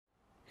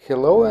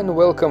Hello and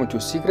welcome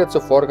to Secrets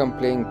of Organ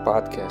Playing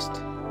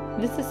podcast.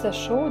 This is a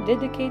show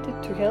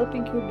dedicated to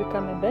helping you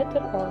become a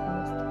better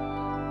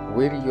organist.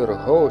 We're your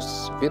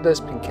hosts, Vidas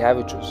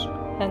Pinkevičius.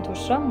 And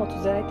Aušra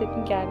Motūzaitė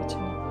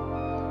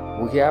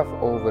Pinkevičienė. We have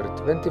over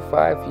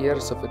 25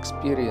 years of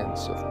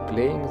experience of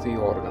playing the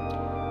organ.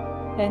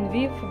 And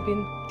we've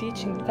been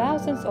teaching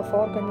thousands of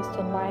organists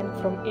online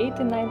from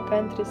 89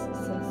 countries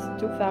since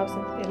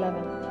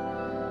 2011.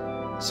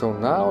 So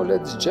now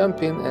let's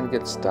jump in and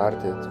get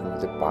started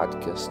with the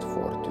podcast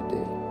for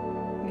today.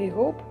 We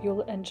hope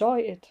you'll enjoy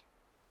it.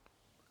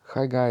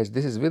 Hi guys,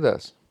 this is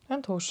Vidas.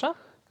 And Aušra.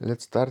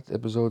 Let's start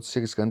episode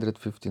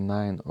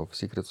 659 of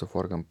Secrets of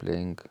Organ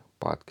Playing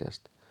podcast.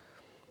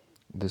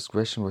 This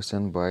question was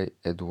sent by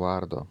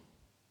Eduardo,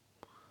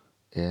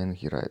 and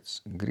he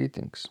writes,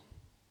 "Greetings.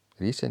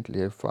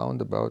 Recently I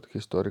found about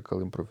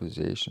historical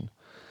improvisation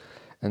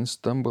and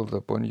stumbled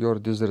upon your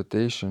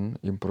dissertation,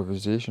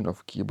 Improvisation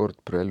of Keyboard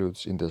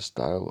Preludes in the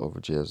Style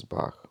of J.S.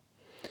 Bach,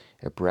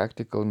 a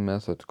practical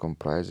method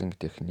comprising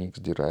techniques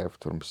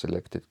derived from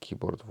selected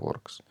keyboard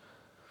works.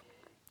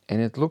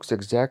 And it looks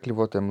exactly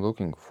what I'm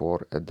looking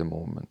for at the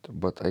moment,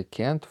 but I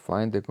can't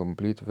find the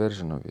complete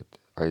version of it.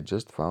 I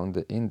just found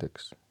the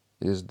index.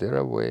 Is there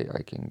a way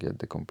I can get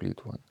the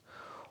complete one?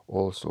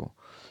 Also,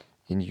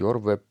 in your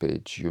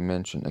webpage you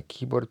mention a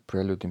keyboard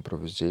prelude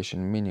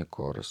improvisation mini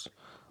course,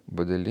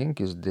 but the link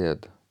is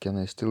dead. Can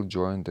I still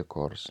join the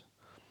course?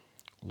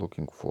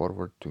 Looking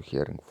forward to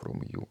hearing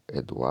from you.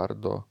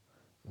 Eduardo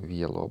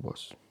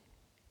Villalobos."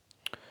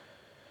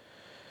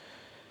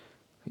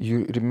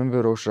 You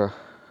remember, Aušra,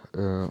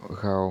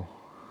 how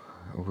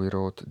we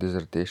wrote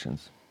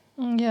dissertations?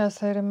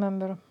 Yes, I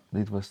remember.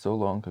 It was so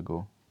long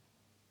ago.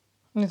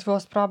 It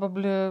was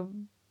probably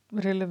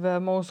really the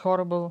most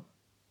horrible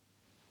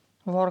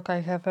work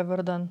I have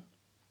ever done.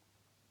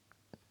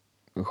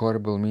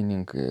 Horrible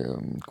meaning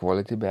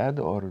quality bad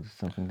or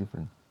something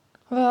different?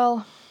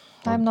 Well,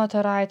 I'm not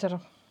a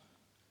writer.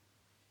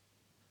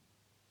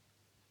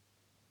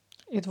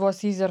 It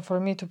was easier for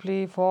me to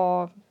play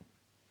for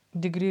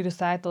degree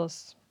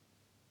recitals,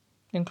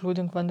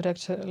 including one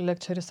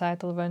lecture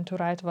recital, than to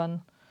write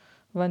one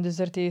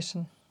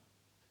dissertation.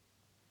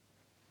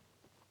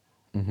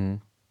 Mm-hmm.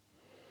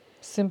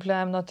 Simply,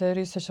 I'm not a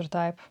researcher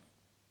type.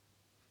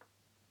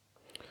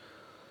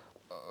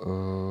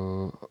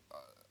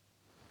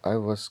 I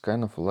was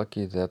kind of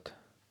lucky that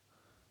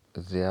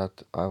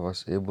I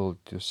was able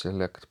to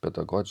select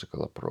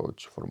pedagogical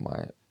approach for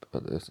my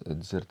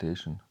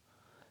dissertation,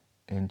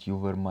 and you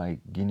were my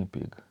guinea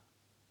pig.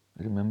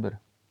 Remember?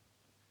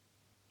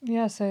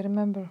 Yes, I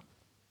remember.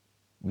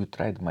 You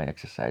tried my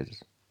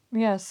exercises.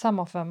 Yes, some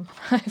of them.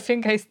 I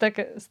think I stuck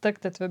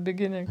at the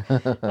beginning.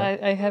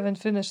 I haven't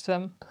finished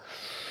them.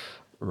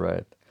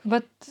 Right.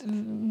 But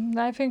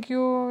I think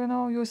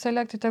you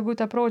selected a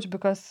good approach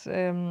because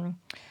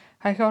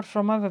I heard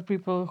from other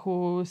people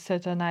who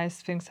said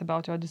nice things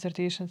about your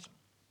dissertations.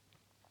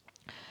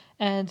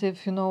 And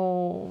if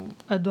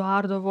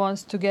Eduardo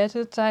wants to get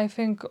it, I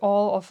think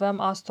all of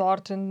them are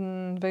stored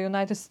in the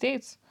United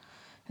States,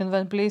 in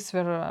one place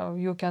where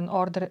you can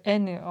order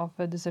any of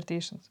the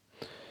dissertations.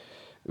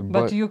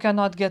 But you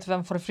cannot get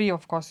them for free,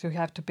 of course. You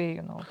have to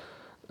pay,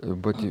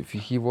 But if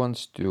he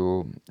wants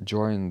to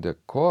join the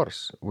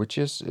course, which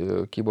is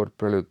Keyboard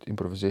Prelude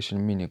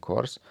Improvisation mini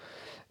course,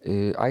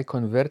 I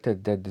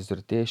converted that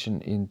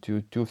dissertation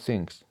into two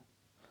things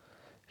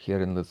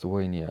here in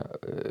Lithuania.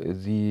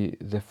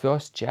 The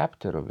first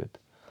chapter of it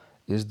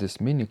is this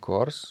mini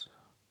course,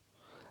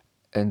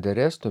 and the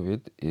rest of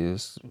it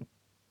is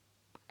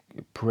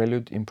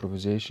Prelude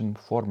Improvisation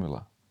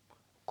Formula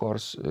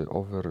course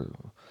over,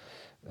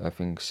 I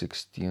think,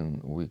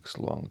 16 weeks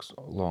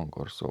long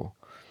or so.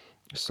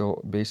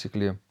 So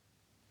basically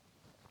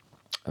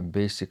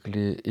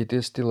it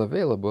is still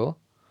available,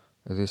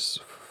 this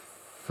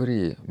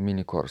free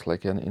mini course,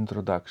 like an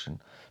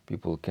introduction.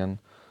 People can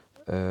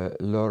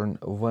learn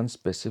one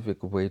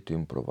specific way to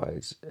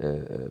improvise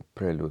a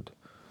prelude,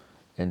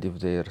 and if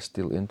they are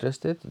still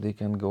interested, they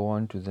can go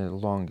on to the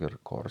longer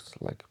course,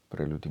 like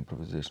Prelude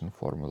Improvisation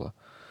Formula.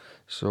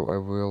 So I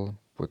will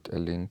put a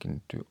link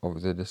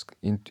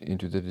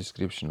into the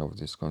description of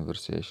this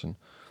conversation,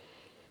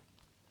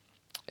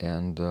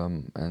 and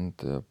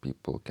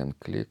people can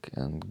click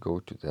and go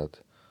to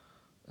that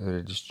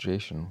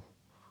registration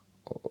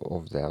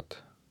of that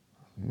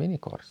mini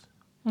course.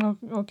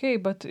 Okay,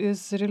 but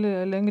is really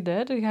a link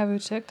dead? Have you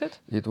checked it?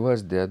 It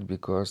was dead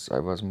because I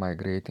was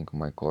migrating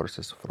my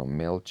courses from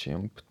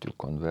MailChimp to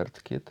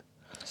ConvertKit.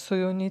 So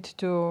you need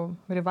to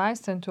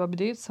revise and to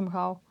update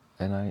somehow.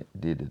 And I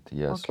did it,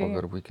 yes, Okay.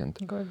 over weekend.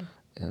 Good.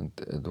 And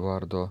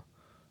Eduardo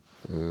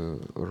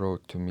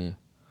wrote to me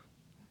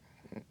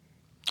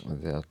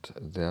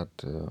that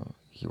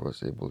he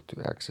was able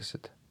to access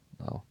it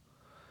now.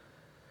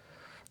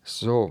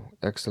 So,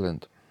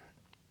 excellent.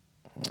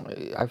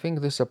 I think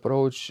this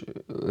approach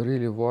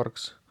really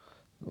works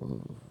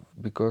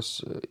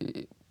because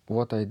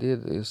what I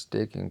did is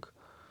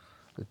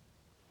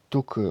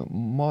took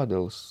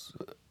models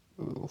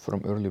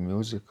from early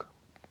music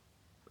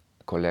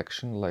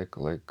collection like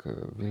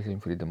Wilhelm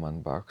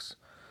Friedemann Bach's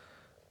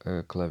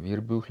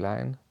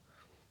Klavierbüchlein,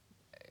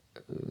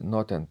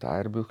 not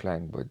entire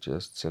Büchlein, but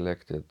just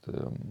selected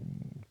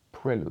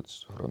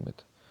preludes from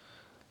it,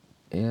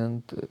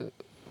 and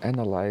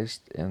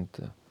analyzed and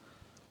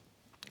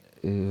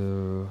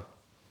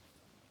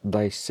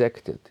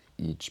dissected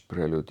each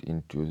prelude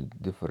into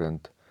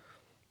different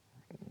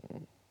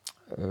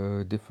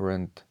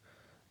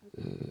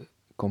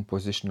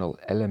compositional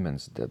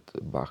elements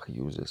that Bach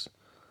uses,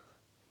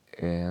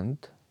 and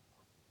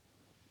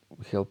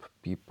help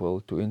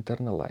people to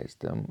internalize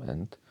them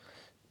and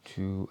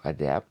to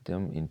adapt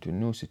them into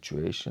new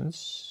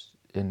situations,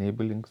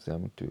 enabling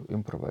them to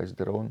improvise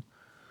their own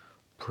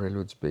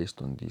preludes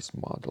based on these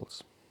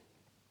models.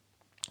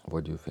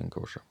 What do you think,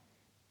 Ausra?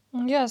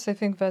 Yes, I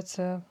think that's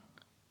a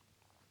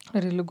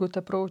really good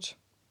approach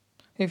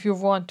if you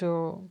want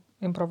to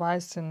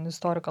improvise in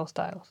historical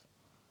styles.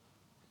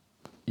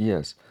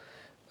 Yes.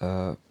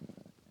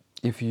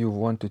 If you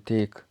want to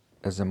take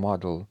as a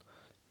model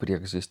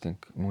pre-existing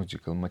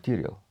musical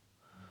material,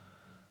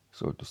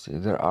 so to say,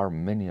 there are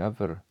many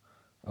other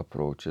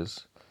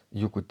approaches.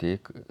 You could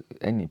take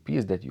any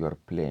piece that you are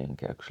playing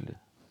actually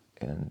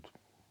and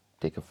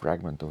take a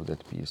fragment of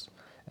that piece,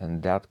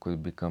 and that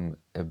could become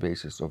a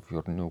basis of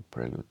your new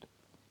prelude,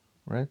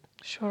 right?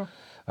 Sure.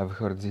 I've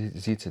heard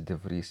Zize de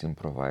Vries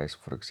improvise,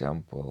 for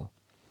example,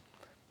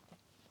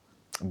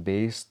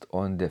 based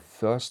on the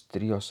first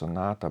trio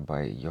sonata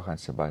by Johann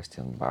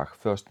Sebastian Bach,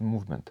 first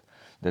movement,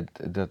 that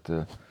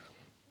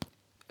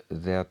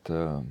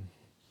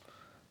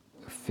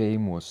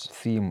famous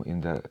theme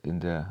in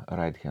the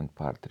right hand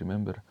part.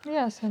 Remember?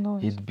 Yes, I know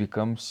it. It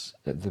becomes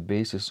the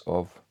basis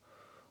of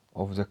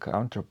the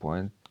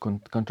counterpoint,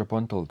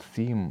 contrapuntal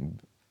theme,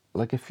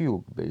 like a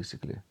fugue,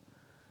 basically,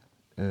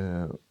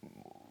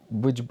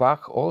 which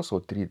Bach also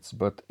treats,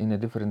 but in a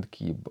different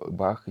key.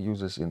 Bach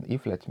uses in E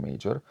flat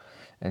major,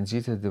 and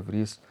Zize de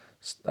Vries,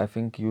 I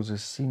think,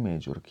 uses C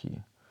major key.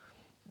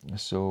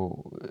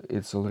 So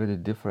it's already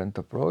different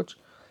approach,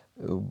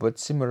 but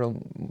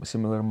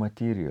similar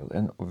material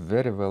and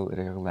very well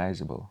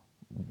recognizable.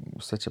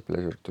 Such a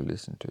pleasure to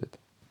listen to it.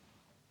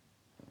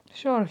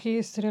 Sure, he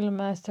is really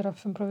master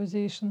of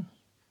improvisation.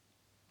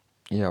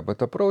 Yeah,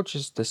 but approach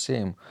is the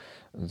same.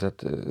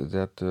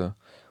 That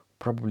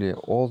probably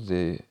all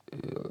the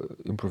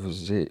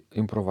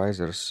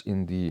improvisers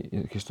in the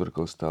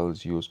historical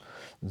styles use.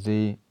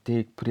 They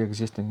take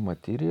pre-existing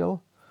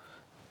material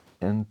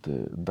and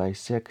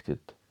dissect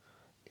it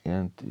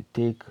and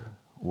take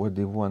what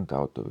they want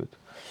out of it.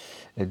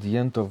 At the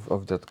end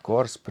of that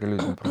course,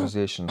 prelude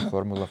improvisation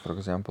formula, for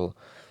example,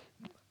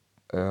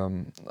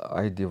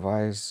 I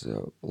devise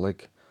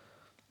like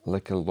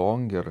a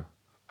longer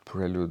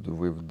prelude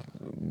with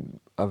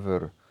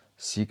other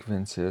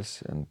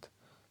sequences and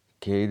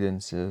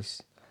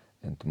cadences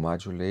and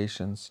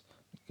modulations,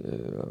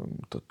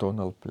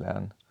 tonal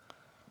plan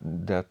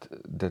that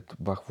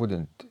Bach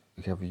wouldn't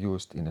have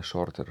used in a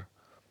shorter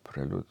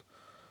prelude.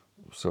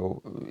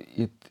 So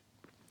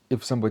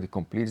if somebody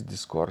completes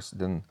this course,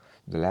 then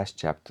the last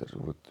chapter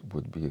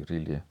would be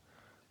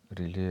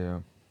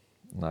really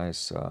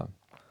nice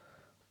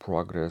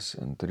progress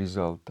and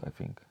result, I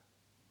think.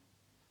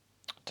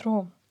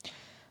 True.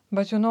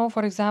 But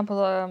for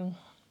example,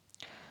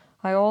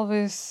 I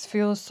always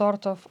feel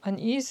sort of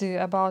uneasy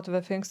about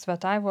the things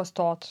that I was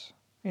taught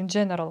in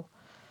general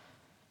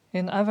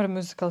in other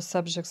musical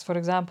subjects, for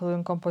example,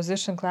 in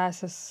composition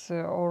classes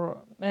or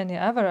any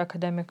other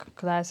academic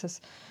classes.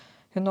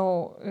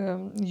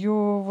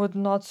 You would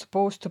not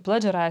supposed to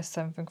plagiarize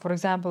something. For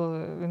example,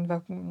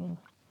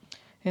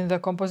 in the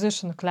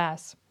composition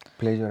class.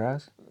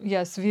 Plagiarize?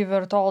 Yes, we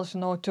were told,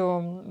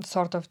 to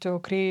sort of to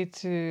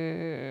create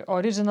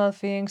original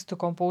things, to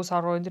compose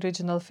our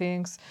original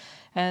things,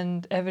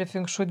 and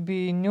everything should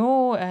be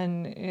new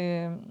and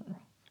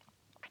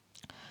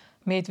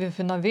made with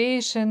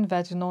innovation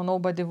that,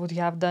 nobody would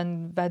have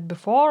done that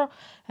before.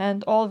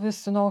 And all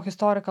this,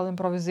 historical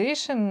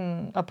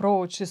improvisation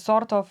approach is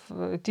sort of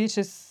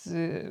teaches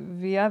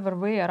the other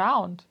way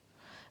around,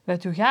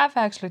 that you have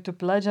actually to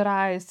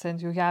plagiarize and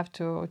you have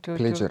to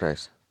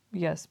Plagiarize.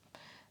 Yes.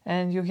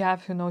 And you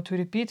have, to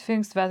repeat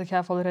things that you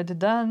have already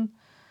done.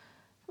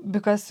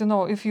 Because,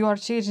 if you are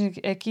changing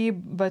a key,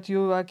 but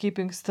you are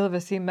keeping still the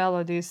same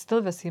melody, it's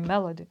still the same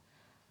melody.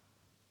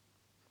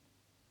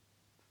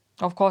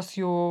 Of course,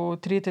 you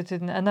treat it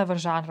in another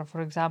genre,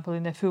 for example,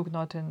 in a fugue,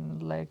 not in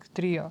like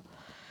trio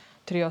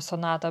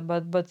sonata,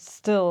 but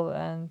still,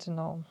 and,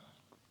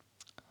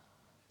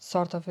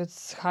 sort of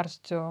it's hard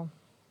to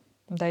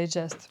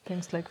digest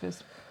things like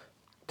this.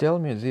 Tell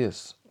me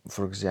this,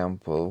 for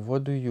example,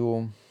 what do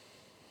you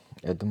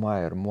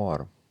admire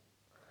more?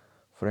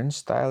 French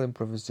style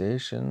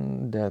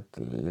improvisation that,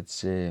 let's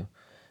say,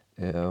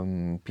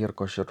 Pierre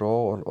Cochereau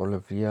or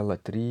Olivier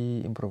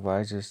Latry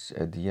improvises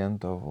at the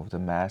end of the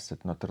Mass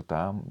at Notre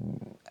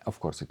Dame. Of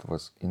course, it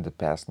was in the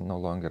past, no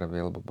longer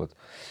available, but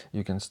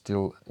you can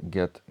still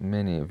get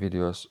many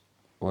videos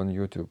on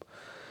YouTube.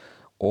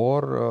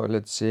 Or,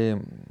 let's say,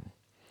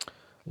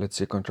 let's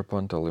say,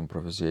 contrapuntal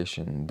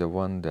improvisation, the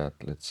one that,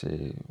 let's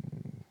say,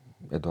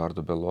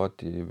 Eduardo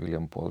Bellotti,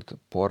 William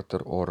Porter,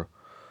 or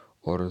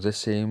the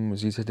same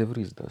Ziza de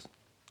Vries does?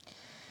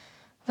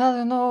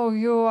 Well,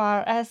 you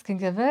are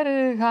asking a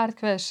very hard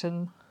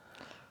question.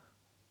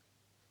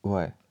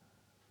 Why?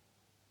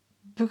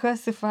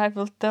 Because if I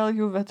will tell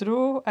you the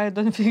truth, I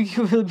don't think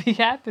you will be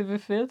happy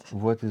with it.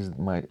 What is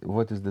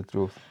the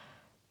truth?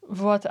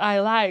 What I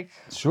like.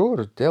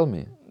 Sure, tell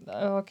me.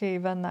 Okay,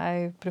 then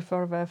I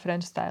prefer the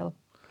French style.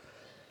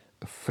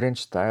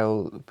 French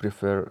style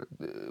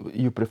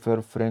you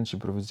prefer French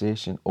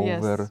improvisation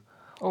over Yes,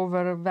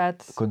 over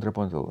that.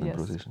 contrapuntal Yes.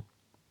 improvisation.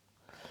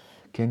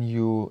 Can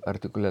you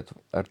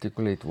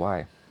articulate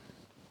why?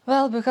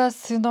 Well,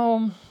 because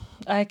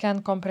I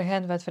can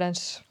comprehend that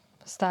French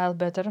style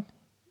better,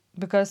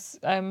 because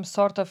I'm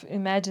sort of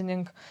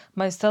imagining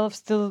myself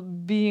still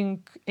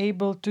being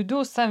able to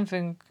do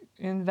something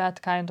in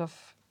that kind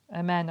of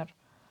a manner.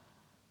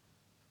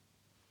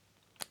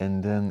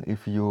 And then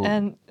if you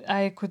And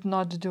I could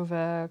not do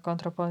the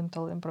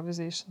contrapuntal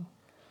improvisation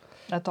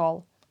at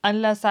all,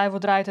 unless I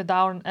would write it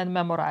down and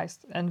memorize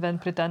and then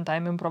pretend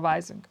I'm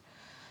improvising.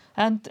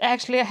 And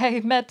actually,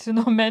 I met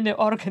many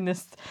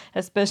organists,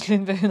 especially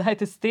in the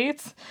United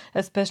States,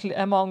 especially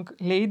among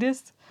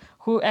ladies,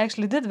 who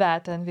actually did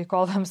that, and we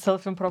call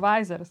themselves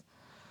improvisers.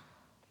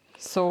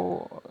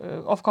 So,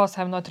 of course,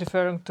 I'm not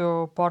referring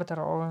to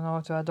Porter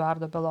or to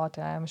Eduardo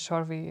Bellotti. I am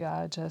sure we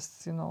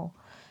just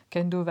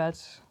can do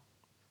that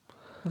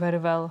very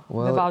well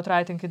without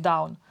writing it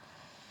down.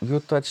 You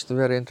touched a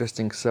very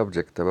interesting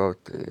subject about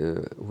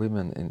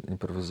women in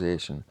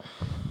improvisation.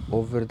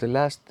 Over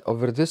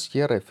this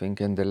year, I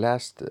think, and the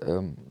last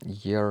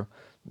year,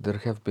 there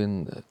have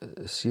been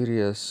a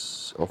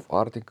series of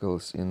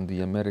articles in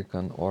the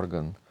American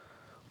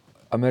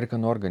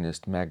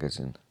Organist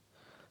magazine,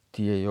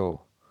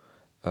 TAO,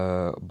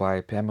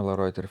 by Pamela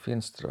Reuter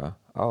Finstra,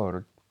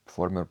 our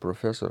former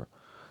professor,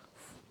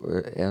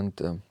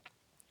 and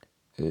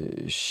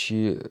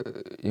she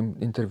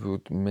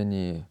interviewed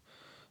many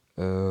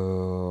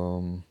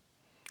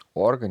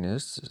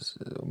organists,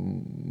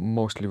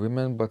 mostly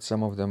women, but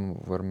some of them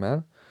were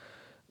men,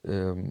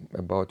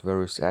 about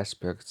various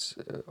aspects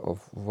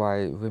of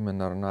why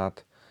women are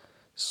not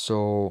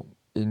so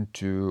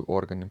into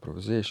organ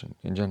improvisation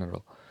in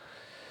general.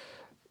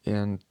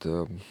 And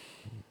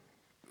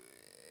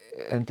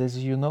as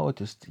you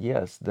noticed,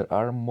 yes, there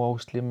are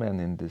mostly men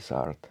in this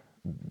art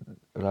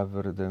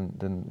rather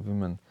than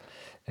women.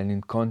 And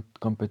in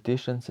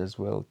competitions as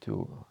well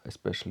too,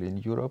 especially in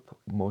Europe,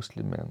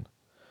 mostly men,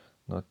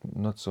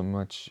 not so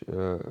much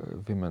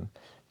women.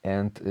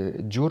 And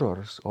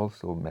jurors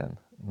also men,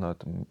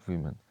 not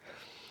women.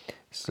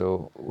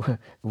 So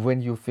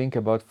when you think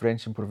about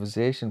French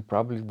improvisation,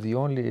 probably the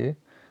only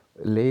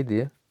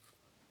lady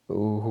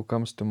who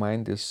comes to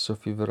mind is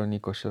Sophie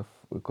Véronique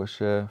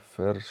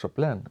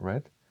Cochet-Fer-Choplin,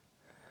 right?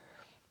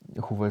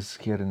 Who was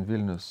here in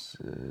Vilnius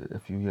a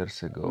few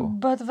years ago.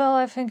 But well,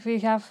 I think we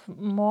have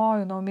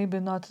more, maybe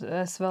not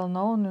as well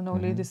known,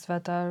 ladies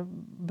that are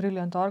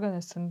brilliant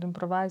organists and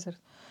improvisers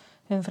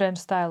in French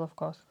style, of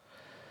course.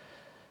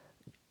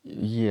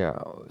 Yeah,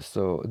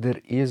 so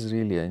there is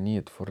really a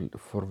need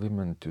for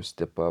women to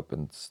step up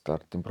and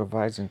start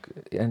improvising,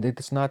 and it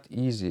is not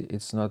easy.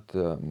 It's not.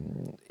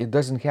 It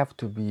doesn't have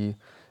to be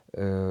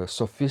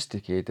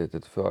sophisticated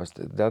at first.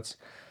 That's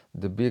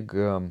the big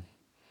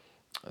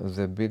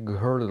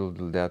hurdle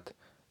that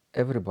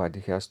everybody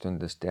has to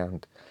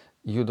understand.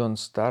 You don't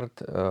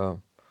start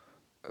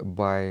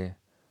by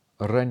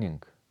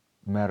running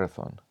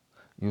marathon.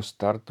 You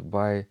start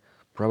by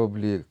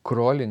probably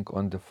crawling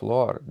on the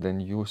floor, then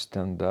you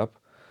stand up,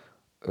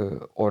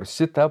 or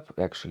sit up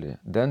actually,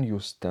 then you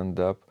stand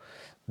up,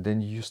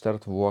 then you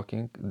start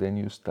walking, then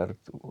you start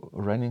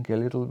running a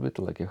little bit,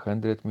 like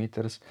 100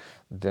 meters,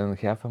 then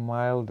half a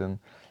mile, then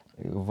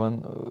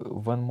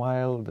 1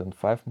 mile, then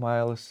 5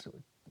 miles,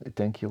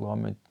 10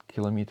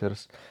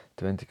 kilometers,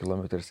 20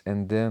 kilometers,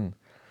 and then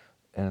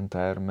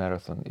entire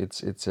marathon.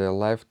 It's a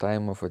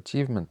lifetime of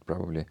achievement,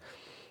 probably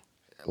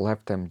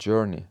lifetime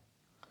journey.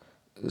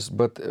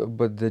 But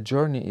the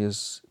journey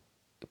is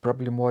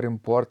probably more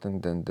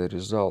important than the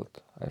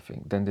result, I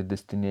think, than the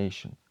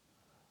destination.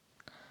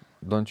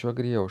 Don't you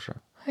agree, Ausra?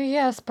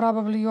 Yes,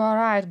 probably you are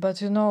right,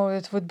 but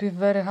it would be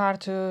very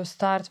hard to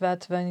start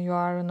that when you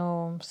are,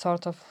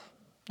 sort of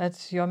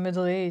at your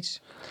middle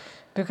age.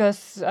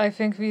 Because I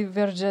think we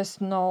were just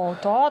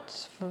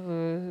taught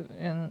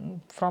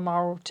from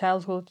our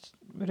childhood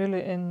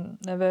really in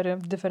a very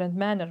different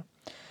manner.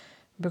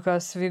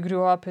 Because we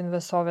grew up in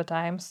the Soviet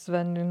times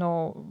when,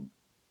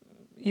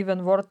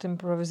 even word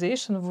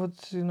improvisation would,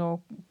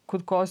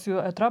 could cause you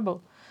a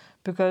trouble.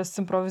 Because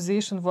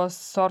improvisation was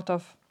sort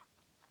of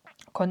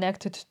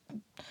connected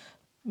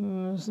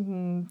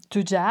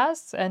to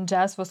jazz, and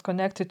jazz was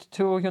connected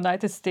to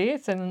United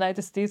States, and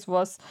United States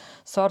was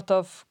sort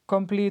of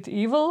complete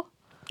evil.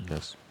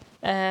 Yes.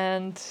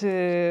 And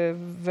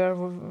there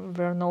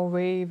were no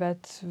way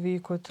that we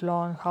could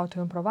learn how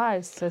to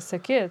improvise as a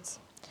kids.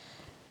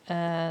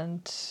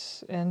 And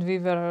we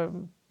were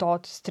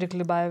taught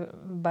strictly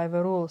by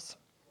the rules.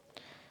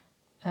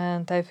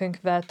 And I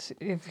think that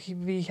if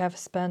we have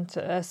spent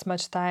as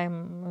much time,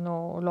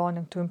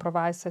 learning to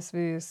improvise as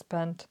we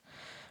spent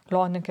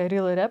learning a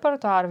real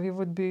repertoire, we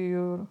would be,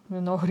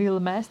 real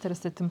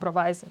masters at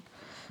improvising,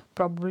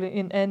 probably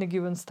in any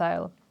given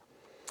style.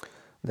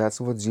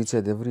 That's what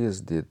Zita De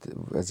Vries did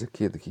as a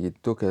kid. He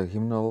took a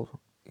hymnal,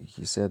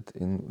 he said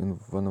in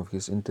one of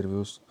his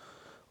interviews,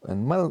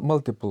 and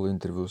multiple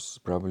interviews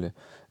probably,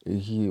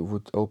 he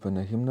would open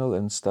a hymnal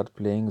and start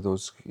playing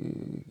those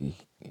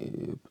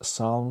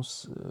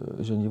psalms,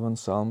 Genevan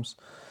psalms,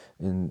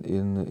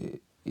 in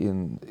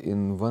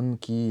one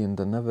key and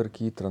another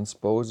key,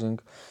 transposing,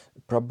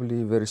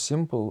 probably very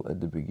simple at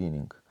the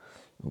beginning,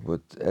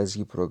 but as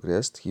he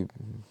progressed, he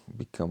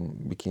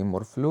became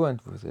more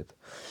fluent with it.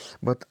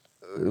 But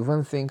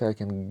one thing I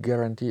can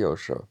guarantee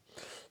also,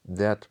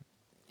 that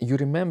you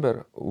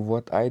remember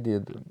what I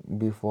did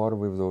before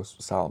with those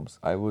psalms.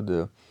 I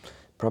would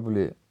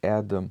probably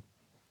add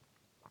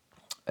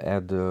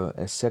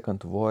a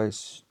second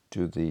voice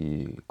to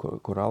the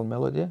chorale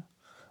melody,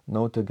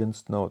 note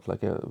against note,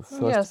 like a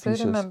first Yes, I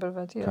pieces remember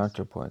that, yes.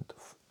 counterpoint.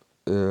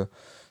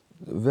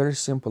 Very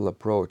simple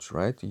approach,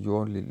 right? You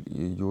only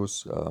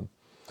use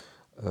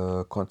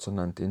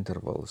consonant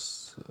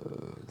intervals,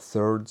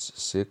 thirds,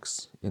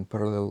 sixths in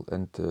parallel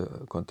and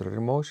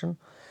contrary motion,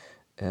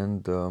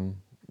 and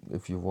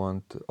if you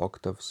want,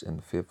 octaves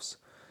and fifths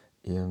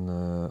in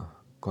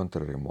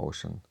contrary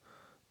motion,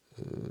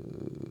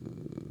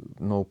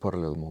 no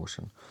parallel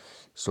motion.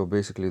 So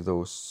basically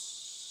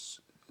those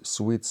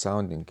sweet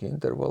sounding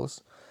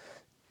intervals,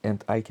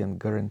 and I can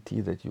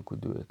guarantee that you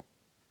could do it.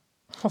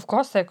 Of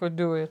course I could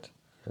do it.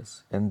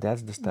 Yes, and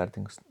that's the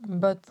starting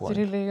But point.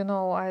 really,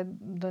 I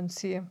don't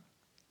see.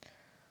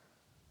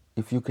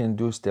 If you can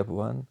do step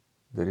one,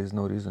 there is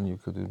no reason you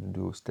couldn't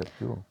do step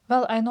two.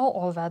 Well, I know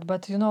all that,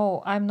 but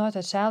I'm not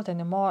a child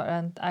anymore,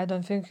 and I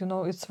don't think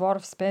it's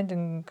worth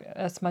spending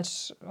as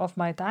much of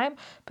my time,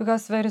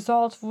 because the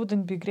result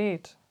wouldn't be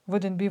great,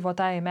 wouldn't be what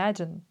I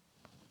imagined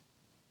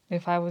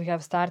if I would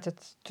have started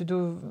to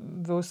do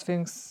those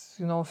things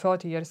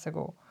 30 years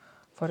ago,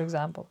 for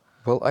example.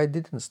 Well, I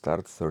didn't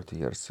start 30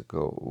 years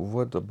ago.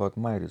 What about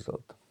my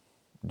result?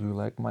 Do you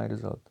like my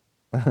result?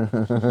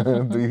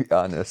 Be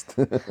honest.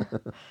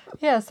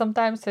 Yeah,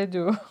 sometimes I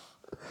do.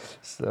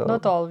 So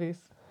Not always.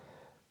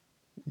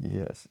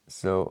 yes.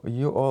 So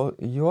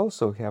you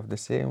also have the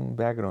same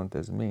background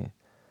as me.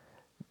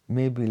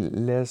 Maybe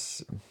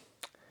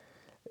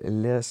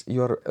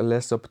you're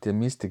less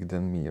optimistic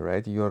than me,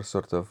 right? You're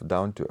sort of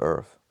down to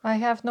earth. I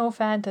have no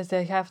fantasy,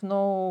 I have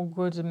no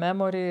good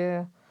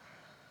memory.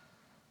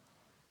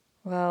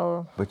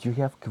 Well, But you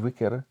have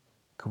quicker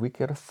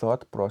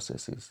thought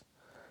processes.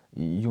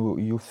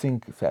 You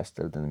think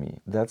faster than me.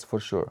 That's for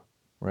sure,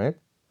 right?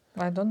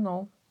 I don't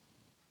know.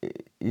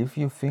 If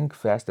you think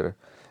faster,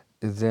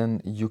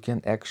 then you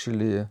can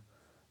actually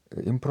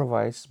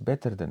improvise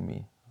better than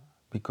me,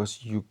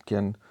 because you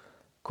can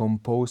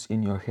compose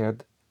in your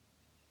head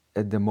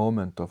at the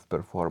moment of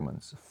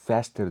performance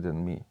faster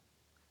than me.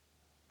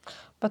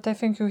 But I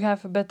think you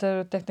have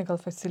better technical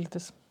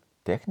facilities.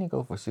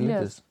 Technical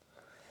facilities?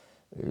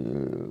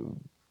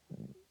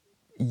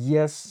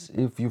 Yes,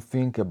 if you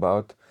think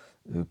about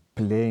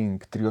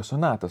playing trio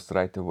sonatas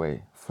right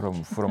away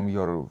from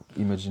your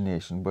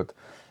imagination, but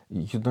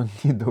you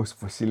don't need those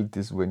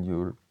facilities when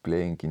you're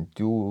playing in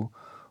two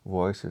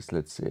voices,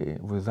 let's say,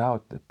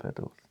 without the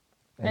pedals.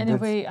 And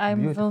Anyway, I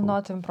will beautiful.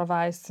 not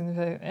improvise in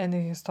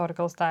any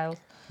historical styles.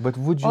 But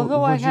would you?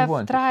 Although I would you have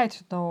want tried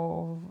to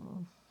know,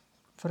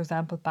 for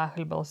example,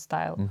 Pachelbel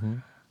style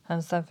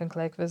and something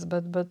like this,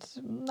 but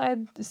I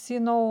see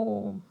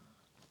no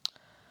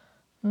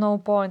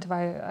point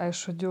why I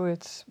should do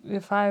it.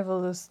 If I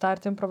will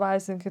start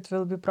improvising, it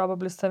will be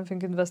probably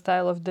something in the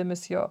style of de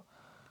Messier.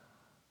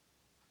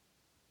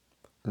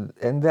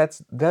 And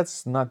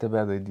that's not a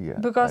bad idea.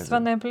 Because either.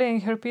 when I'm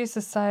playing her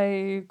pieces,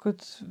 I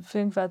could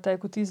think that I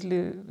could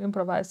easily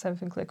improvise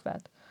something like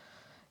that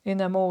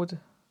in a mode.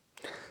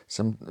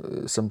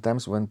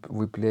 Sometimes when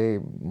we play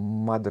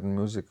modern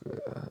music,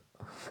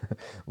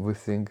 we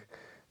think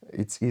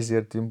it's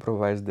easier to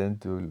improvise than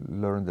to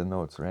learn the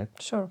notes, right?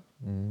 Sure.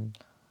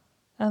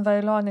 And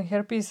while learning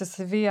her pieces,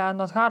 we are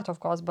not hard, of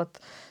course, but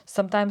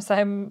sometimes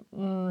I'm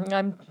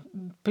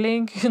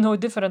playing,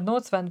 different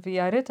notes when we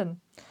are written,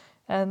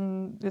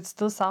 and it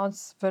still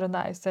sounds very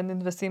nice and in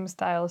the same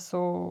style.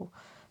 So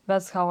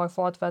that's how I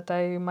thought that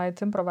I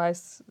might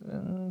improvise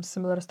in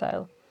similar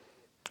style.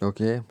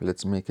 Okay,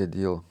 let's make a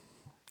deal.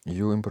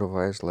 You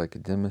improvise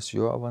like de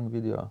Messier one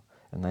video,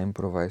 and I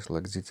improvise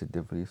like Zita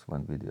De Vries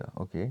one video,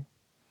 okay?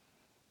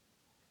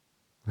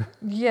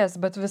 Yes,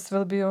 but this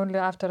will be only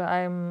after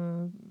I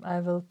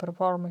will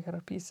perform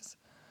her pieces.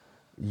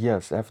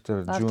 Yes,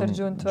 after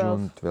June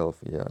 12th. 12,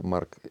 yeah,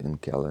 mark in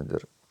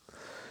calendar.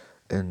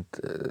 And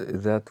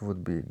that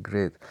would be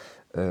great.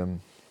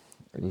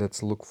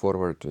 Let's look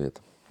forward to it.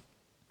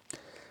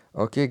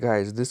 Okay,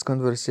 guys, this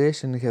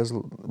conversation has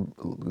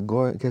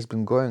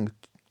been going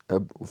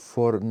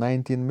for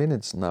 19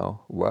 minutes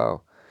now.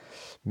 Wow.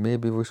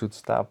 Maybe we should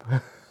stop.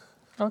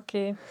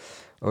 Okay.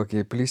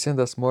 Okay, please send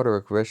us more of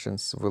your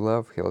questions. We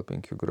love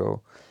helping you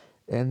grow.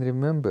 And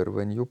remember,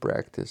 when you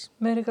practice,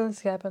 Miracles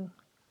happen.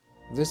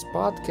 This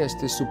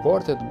podcast is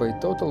supported by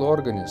Total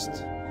Organist,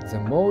 the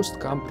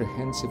most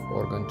comprehensive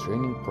organ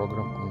training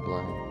program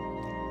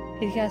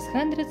online. It has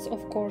hundreds of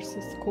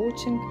courses,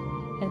 coaching,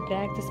 and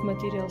practice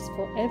materials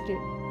for every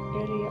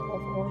area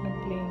of organ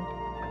playing.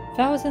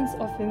 Thousands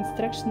of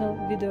instructional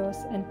videos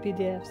and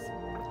PDFs.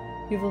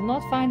 You will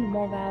not find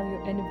more value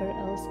anywhere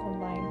else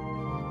online.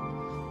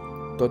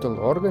 Total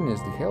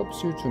Organist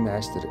helps you to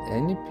master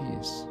any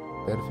piece,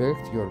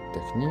 perfect your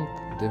technique,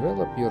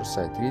 develop your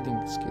sight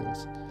reading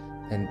skills,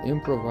 and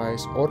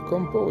improvise or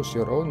compose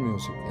your own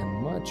music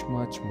and much,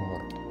 much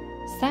more.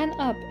 Sign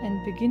up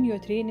and begin your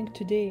training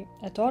today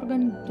at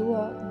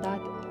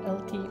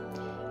organduo.lt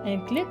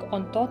and click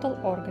on Total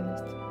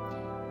Organist.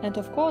 And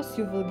of course,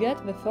 you will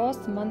get the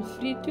first month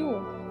free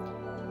too.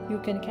 You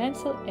can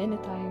cancel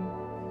anytime.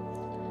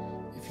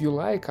 If you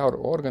like our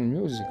organ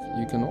music,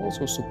 you can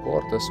also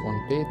support us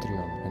on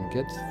Patreon and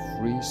get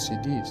free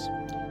CDs.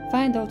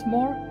 Find out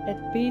more at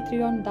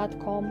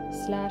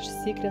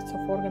patreon.com/secrets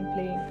of organ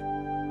playing.